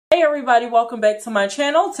Hey everybody, welcome back to my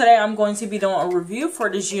channel. Today I'm going to be doing a review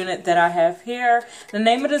for this unit that I have here. The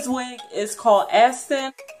name of this wig is called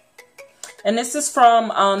Astin, and this is from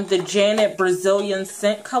the Janet Brazilian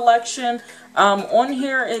Scent collection. On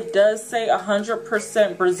here it does say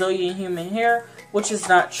 100% Brazilian human hair, which is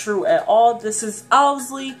not true at all. This is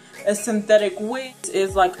obviously a synthetic wig. It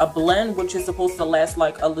is like a blend, which is supposed to last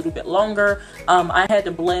like a little bit longer. I had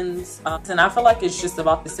the blends and I feel like it's just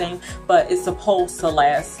about the same, but it's supposed to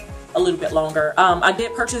last a little bit longer. I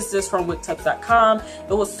did purchase this from wigtucks.com.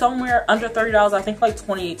 It was somewhere under $30, I think like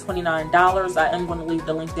 $28, $29. I am going to leave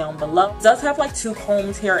the link down below. It does have like 2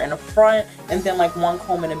 combs here in the front and then like 1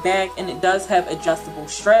 comb in the back, and it does have adjustable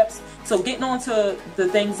straps. So getting on to the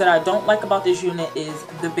things that I don't like about this unit is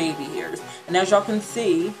the baby hairs. And as y'all can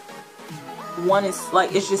see, one is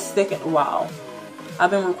like, it's just sticking. Wow.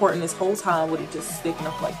 I've been recording this whole time with it just sticking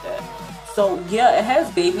up like that. So yeah, it has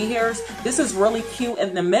baby hairs. This is really cute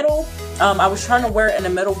in the middle. I was trying to wear it in the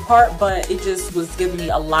middle part, but it just was giving me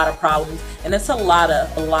a lot of problems. And it's a lot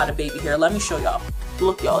of baby hair. Let me show y'all.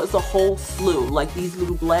 Look y'all, it's a whole slew. Like these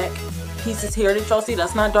little black pieces here that y'all see,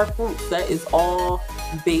 that's not dark roots. That is all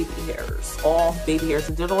baby hairs. All baby hairs.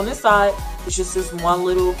 And then on this side, it's just this one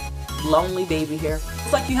little lonely baby hair.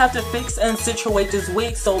 It's like you have to fix and situate this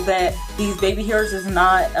wig so that these baby hairs is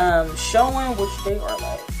not showing, which they are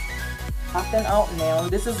like popping out now.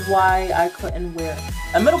 This is why I couldn't wear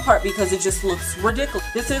a middle part, because it just looks ridiculous.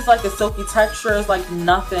 This is like a silky texture. It's like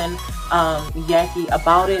nothing yucky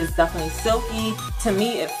about it. It's definitely silky. To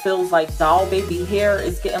me, it feels like doll baby hair.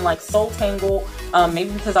 It's getting like so tangled.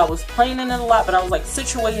 Maybe because I was playing in it a lot, but I was like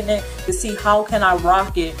situating it to see how can I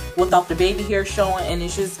rock it without the baby hair showing, and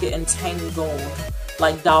it's just getting tangled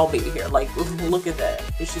like doll baby hair. Like look at that,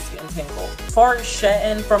 it's just getting tangled. As far as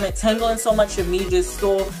shedding from it tangling so much and me just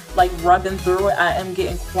still like rubbing through it, I am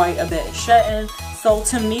getting quite a bit of shedding. So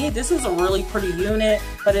to me, this is a really pretty unit,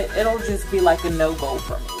 but it'll just be like a no-go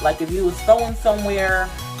for me. Like if you was going somewhere,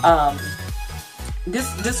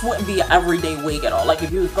 this wouldn't be an everyday wig at all. Like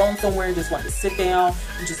if you was going somewhere and just wanted to sit down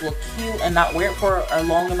and just look cute and not wear it for a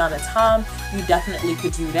long amount of time, you definitely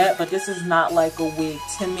could do that. But this is not like a wig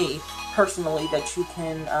to me personally that you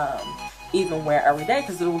can even wear every day,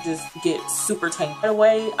 because it will just get super tangled. By the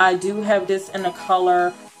way, I do have this in the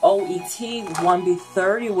color OET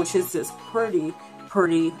 1B30, which is this pretty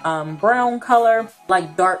brown color,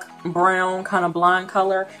 like dark brown kind of blonde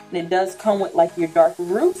color, and it does come with like your dark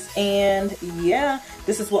roots. And yeah,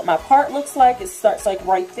 this is what my part looks like. It starts like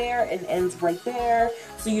right there and ends right there,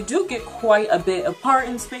 so you do get quite a bit of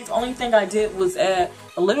parting space. Only thing I did was add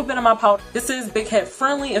a little bit of my powder. This is big head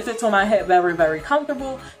friendly. It fits on my head very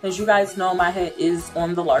comfortable. As you guys know, my head is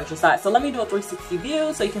on the larger side. So let me do a 360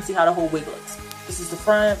 view so you can see how the whole wig looks. This is the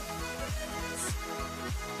front.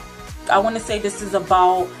 I want to say this is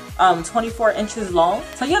about 24 inches long.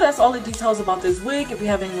 So yeah, that's all the details about this wig. If you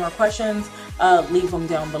have any more questions, leave them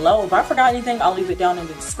down below. If I forgot anything, I'll leave it down in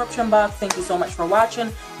the description box. Thank you so much for watching.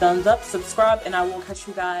 Thumbs up, subscribe, and I will catch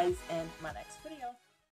you guys in my next